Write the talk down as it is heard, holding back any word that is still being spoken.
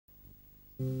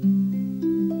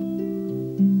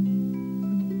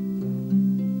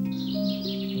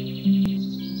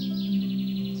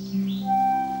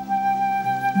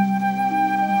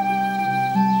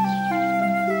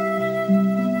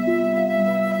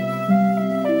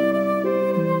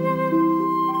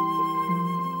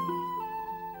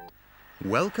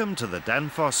Welcome to the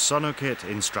Danfoss SONOKIT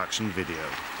instruction video.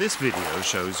 This video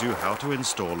shows you how to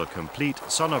install a complete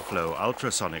SONOFLOW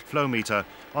ultrasonic flow meter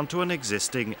onto an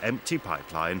existing empty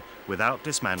pipeline without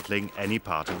dismantling any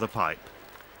part of the pipe.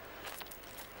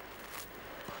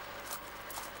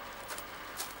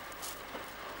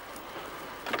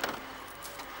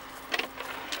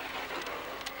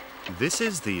 This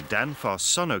is the Danfoss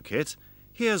SONOKIT.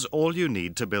 Here's all you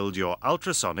need to build your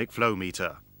ultrasonic flow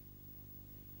meter.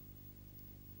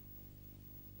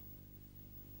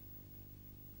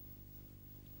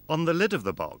 On the lid of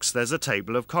the box, there's a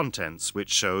table of contents which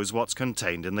shows what's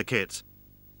contained in the kit.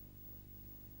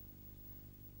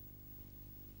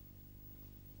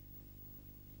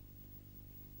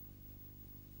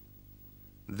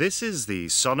 This is the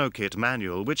SONOKIT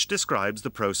manual, which describes the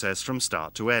process from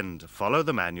start to end. Follow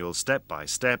the manual step by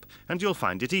step and you'll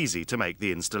find it easy to make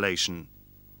the installation.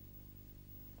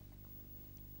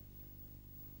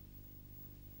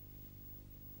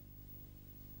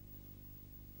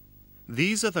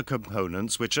 These are the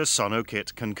components which a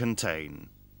SONOKIT can contain.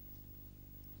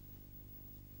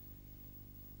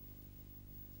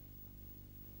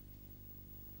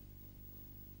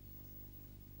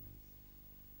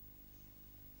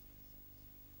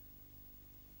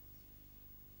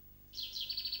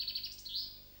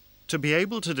 To be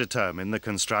able to determine the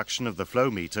construction of the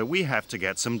flow meter, we have to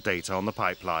get some data on the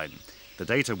pipeline. The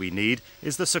data we need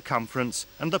is the circumference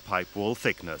and the pipe wall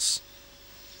thickness.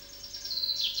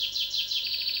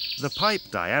 The pipe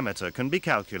diameter can be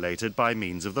calculated by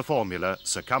means of the formula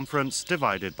circumference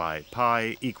divided by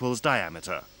pi equals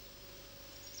diameter.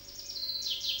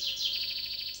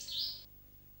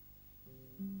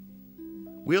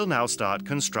 We'll now start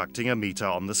constructing a meter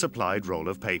on the supplied roll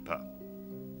of paper.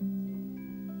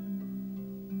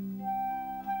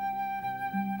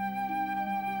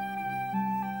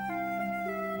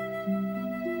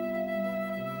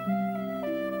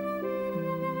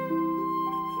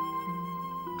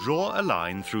 Draw a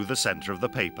line through the center of the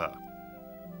paper.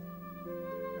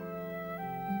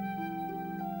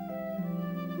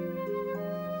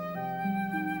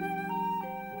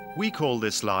 We call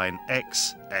this line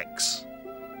XX.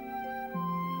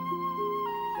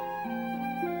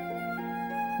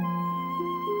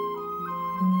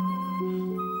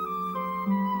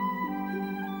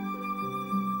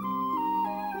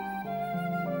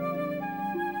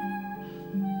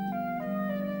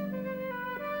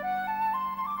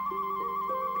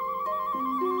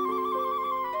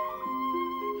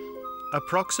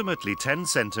 Approximately 10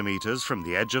 centimeters from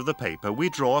the edge of the paper, we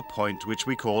draw a point which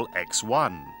we call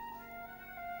X1.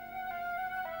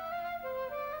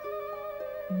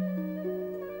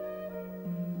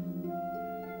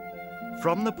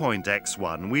 From the point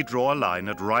X1, we draw a line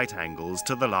at right angles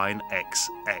to the line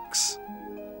XX.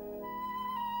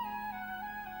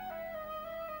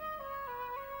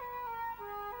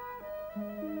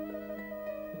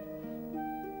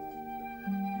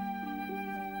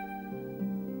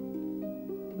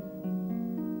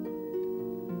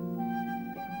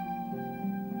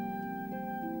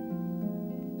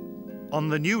 On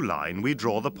the new line, we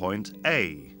draw the point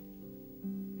A.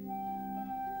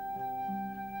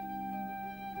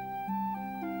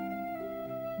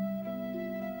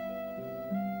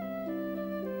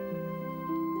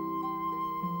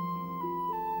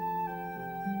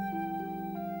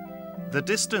 The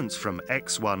distance from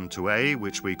X1 to A,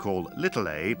 which we call little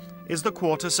a, is the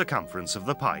quarter circumference of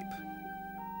the pipe.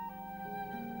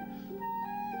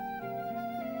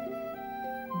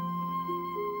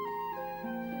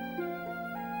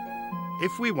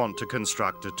 If we want to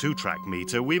construct a two-track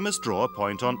meter, we must draw a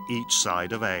point on each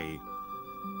side of A.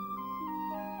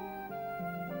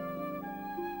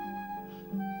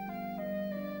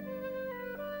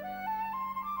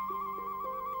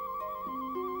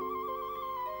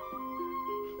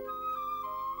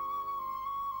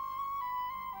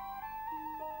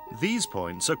 These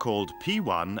points are called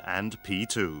P1 and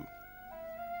P2.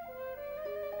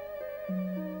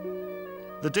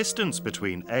 The distance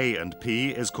between A and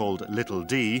P is called little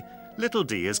d. Little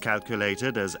d is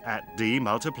calculated as at d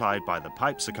multiplied by the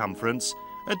pipe circumference.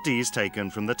 At d is taken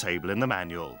from the table in the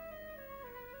manual.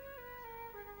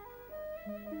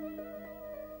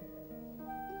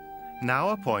 Now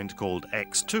a point called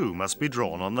X2 must be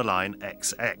drawn on the line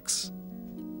XX.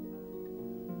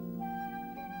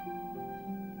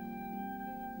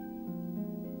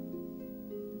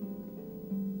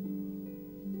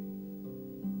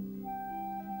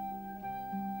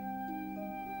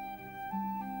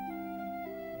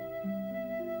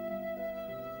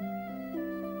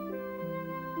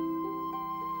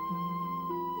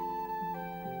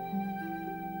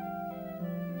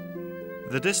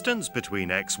 The distance between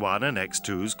x1 and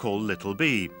x2 is called little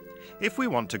b. If we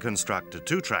want to construct a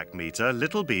 2-track meter,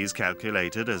 little b is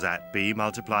calculated as at b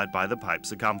multiplied by the pipe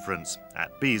circumference.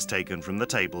 At b is taken from the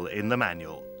table in the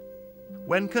manual.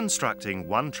 When constructing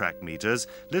 1-track meters,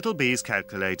 little b is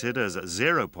calculated as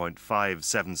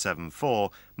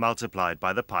 0.5774 multiplied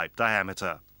by the pipe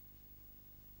diameter.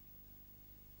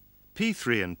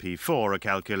 P3 and P4 are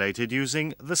calculated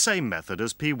using the same method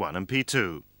as P1 and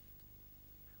P2.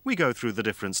 We go through the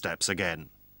different steps again.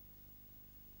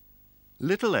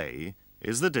 Little a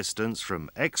is the distance from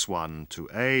x1 to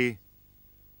A,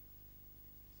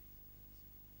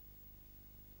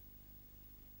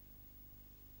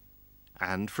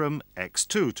 and from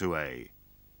x2 to A.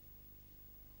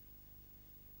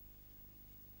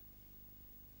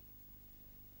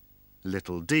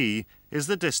 Little d is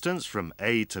the distance from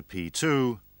A to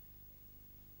P2,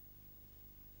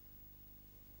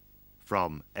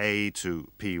 from A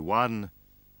to P1,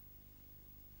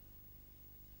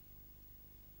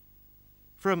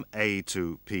 from A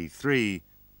to P3,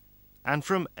 and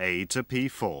from A to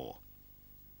P4.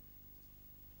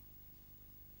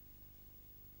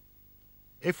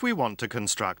 If we want to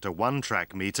construct a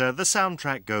 1-track meter, the sound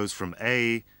track goes from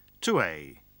A to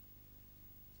A.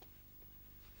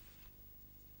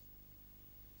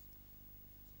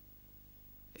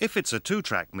 If it's a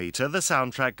 2-track meter, the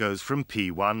sound track goes from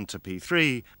P1 to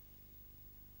P3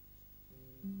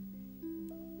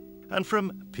 and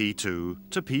from P2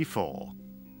 to P4.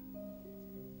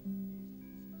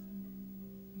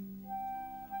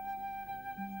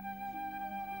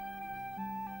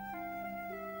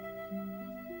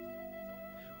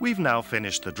 We've now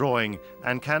finished the drawing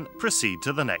and can proceed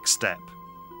to the next step.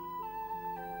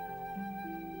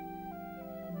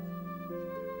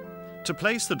 To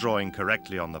place the drawing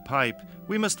correctly on the pipe,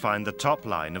 we must find the top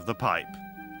line of the pipe.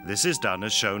 This is done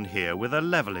as shown here with a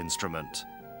level instrument.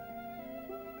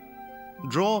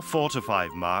 Draw 4 to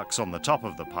 5 marks on the top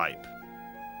of the pipe.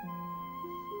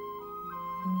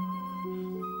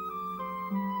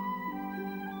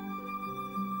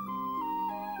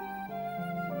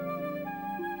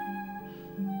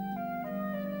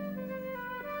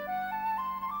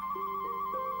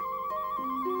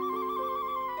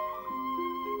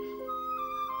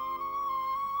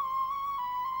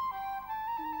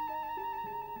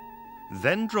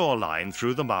 Then draw a line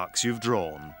through the marks you've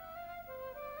drawn.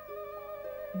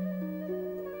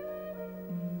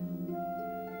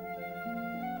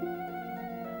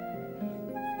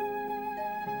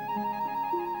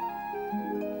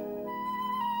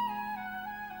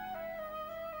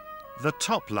 The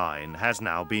top line has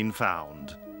now been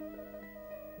found.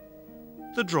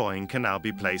 The drawing can now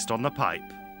be placed on the pipe.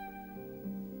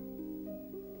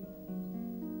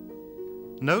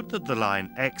 Note that the line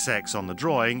XX on the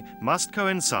drawing must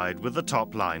coincide with the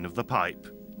top line of the pipe.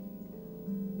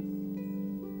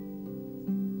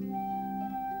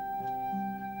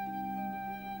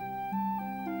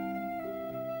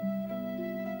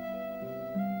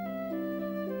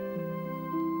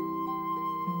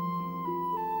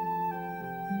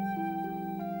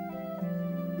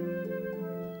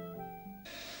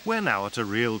 We're now at a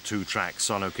real 2-track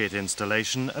SONOKIT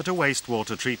installation at a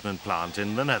wastewater treatment plant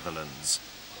in the Netherlands.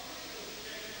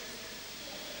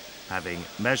 Having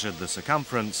measured the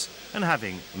circumference and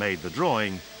having made the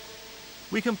drawing,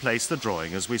 we can place the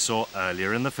drawing as we saw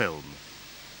earlier in the film.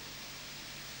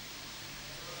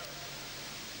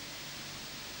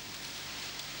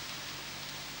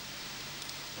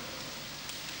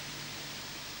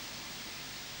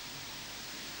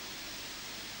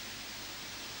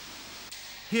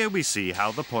 Here we see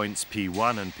how the points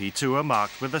P1 and P2 are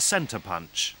marked with a center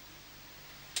punch.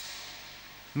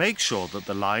 Make sure that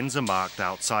the lines are marked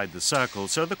outside the circle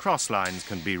so the cross lines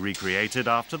can be recreated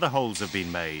after the holes have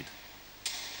been made.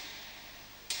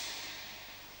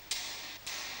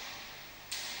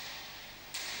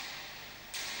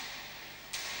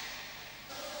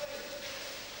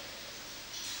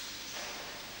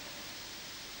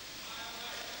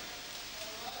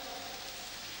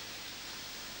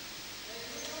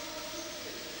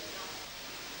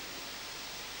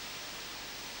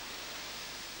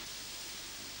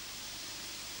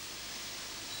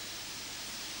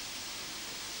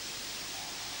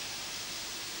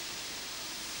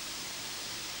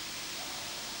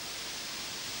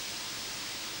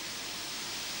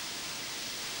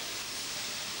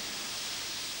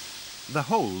 The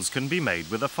holes can be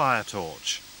made with a fire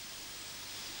torch.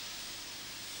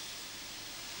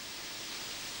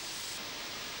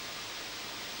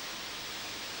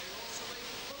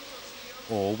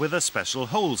 Or with a special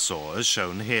hole saw as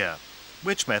shown here.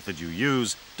 Which method you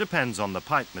use depends on the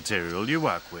pipe material you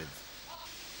work with.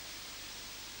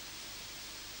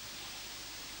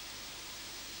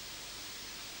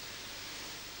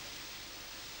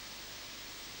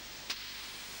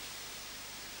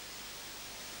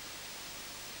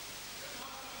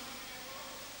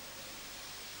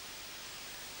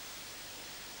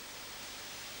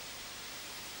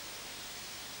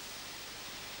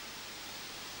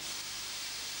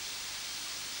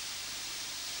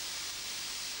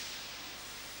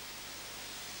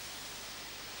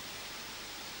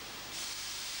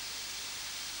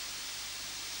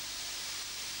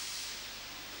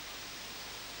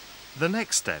 The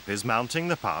next step is mounting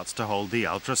the parts to hold the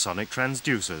ultrasonic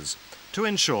transducers. To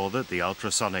ensure that the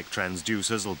ultrasonic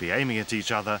transducers will be aiming at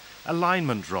each other,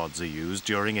 alignment rods are used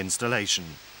during installation.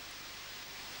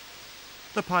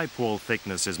 The pipe wall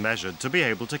thickness is measured to be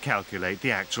able to calculate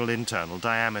the actual internal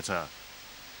diameter.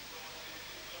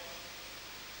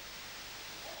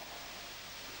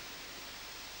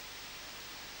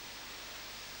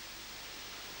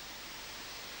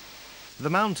 The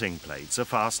mounting plates are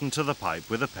fastened to the pipe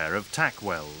with a pair of tack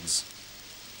welds.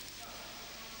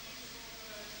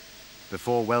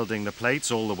 Before welding the plates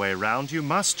all the way around, you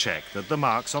must check that the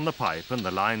marks on the pipe and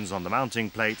the lines on the mounting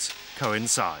plates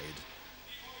coincide.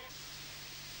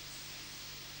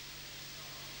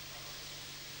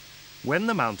 When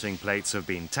the mounting plates have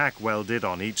been tack welded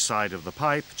on each side of the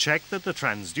pipe, check that the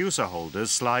transducer holders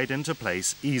slide into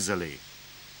place easily.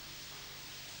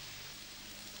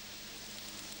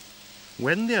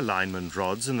 When the alignment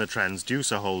rods and the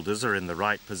transducer holders are in the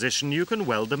right position, you can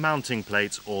weld the mounting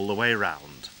plates all the way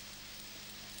round.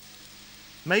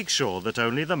 Make sure that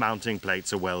only the mounting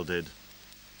plates are welded.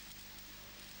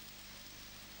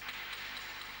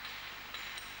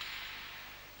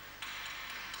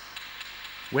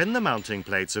 When the mounting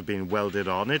plates have been welded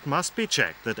on, it must be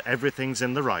checked that everything's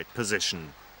in the right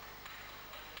position.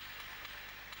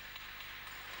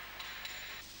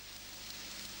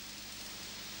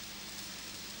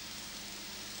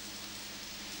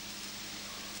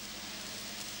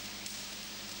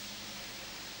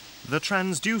 The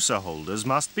transducer holders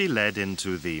must be led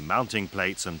into the mounting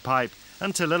plates and pipe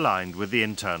until aligned with the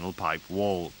internal pipe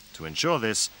wall. To ensure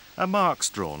this, a mark's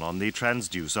drawn on the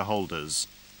transducer holders.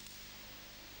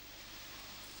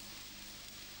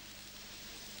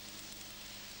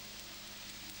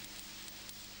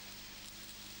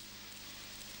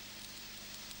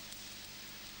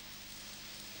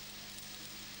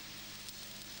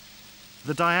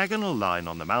 The diagonal line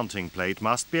on the mounting plate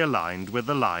must be aligned with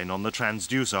the line on the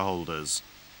transducer holders.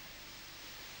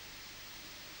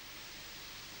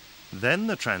 Then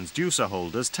the transducer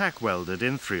holders tack welded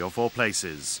in 3 or 4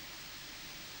 places.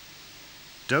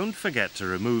 Don't forget to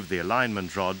remove the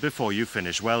alignment rod before you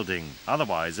finish welding,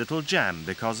 otherwise it'll jam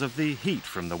because of the heat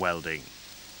from the welding.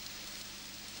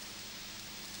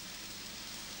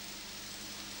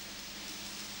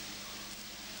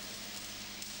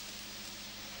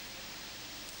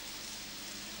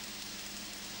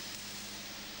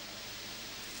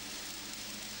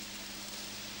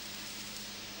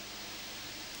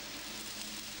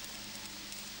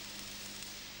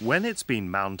 When it's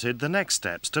been mounted, the next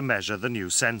step's to measure the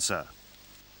new sensor.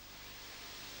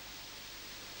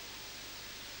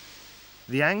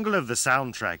 The angle of the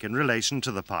sound track in relation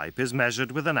to the pipe is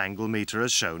measured with an angle meter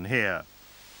as shown here.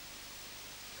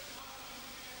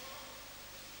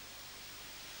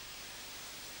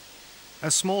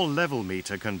 A small level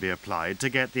meter can be applied to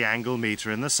get the angle meter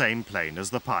in the same plane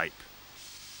as the pipe.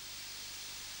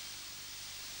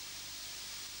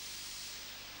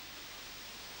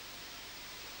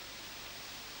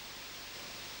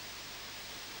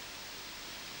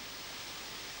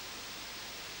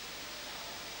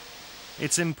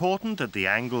 It's important that the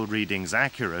angle reading's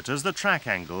accurate, as the track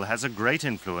angle has a great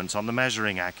influence on the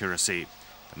measuring accuracy.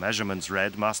 The measurements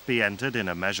read must be entered in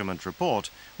a measurement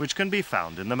report, which can be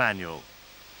found in the manual.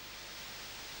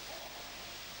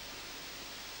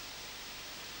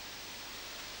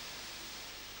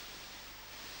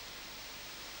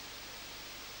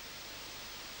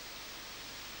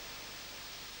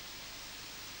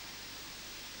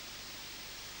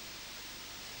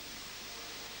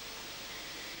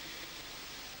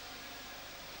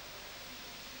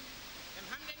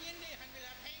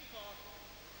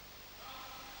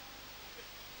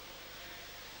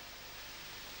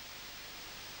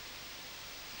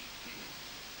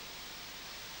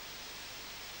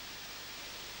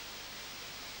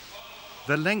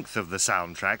 The length of the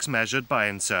sound track's measured by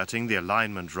inserting the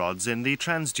alignment rods in the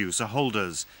transducer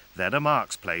holders. Then are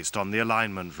marks placed on the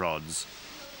alignment rods.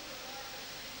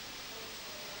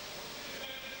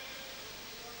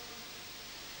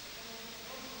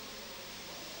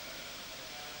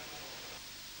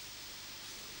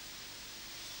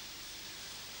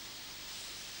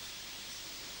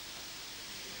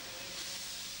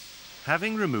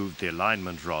 Having removed the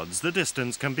alignment rods, the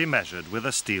distance can be measured with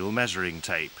a steel measuring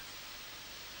tape.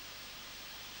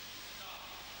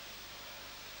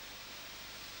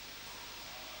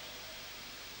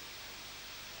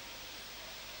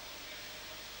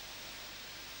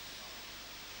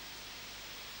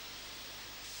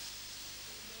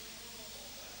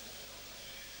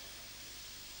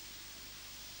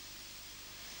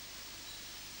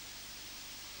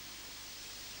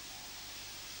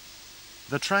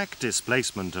 The track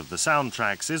displacement of the sound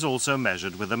tracks is also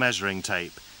measured with a measuring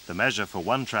tape. The measure for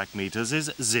 1 track meters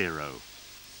is 0.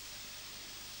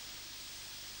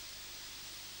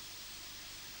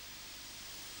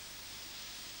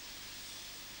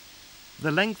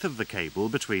 The length of the cable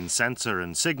between sensor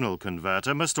and signal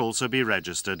converter must also be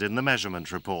registered in the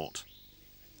measurement report.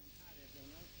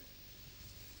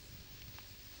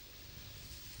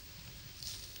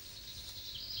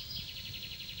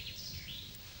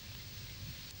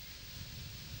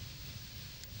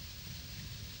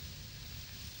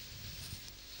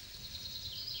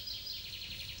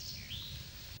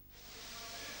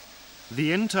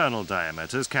 The internal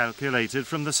diameter is calculated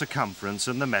from the circumference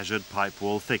and the measured pipe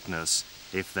wall thickness.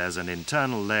 If there's an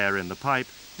internal layer in the pipe,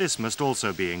 this must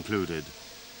also be included.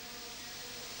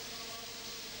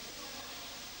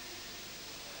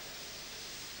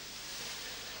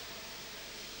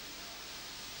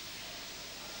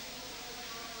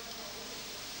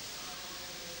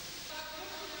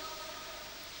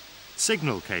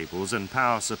 Signal cables and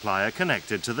power supply are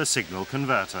connected to the signal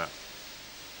converter.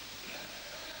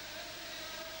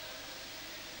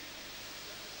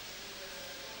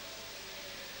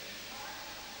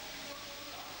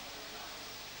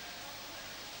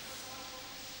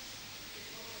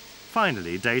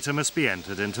 Finally, data must be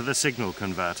entered into the signal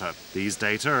converter. These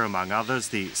data are, among others,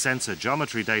 the sensor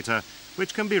geometry data,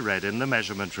 which can be read in the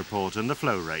measurement report and the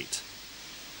flow rate.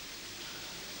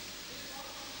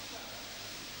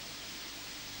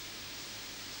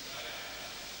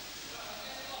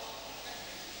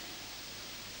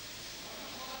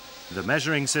 The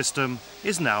measuring system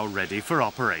is now ready for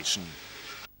operation.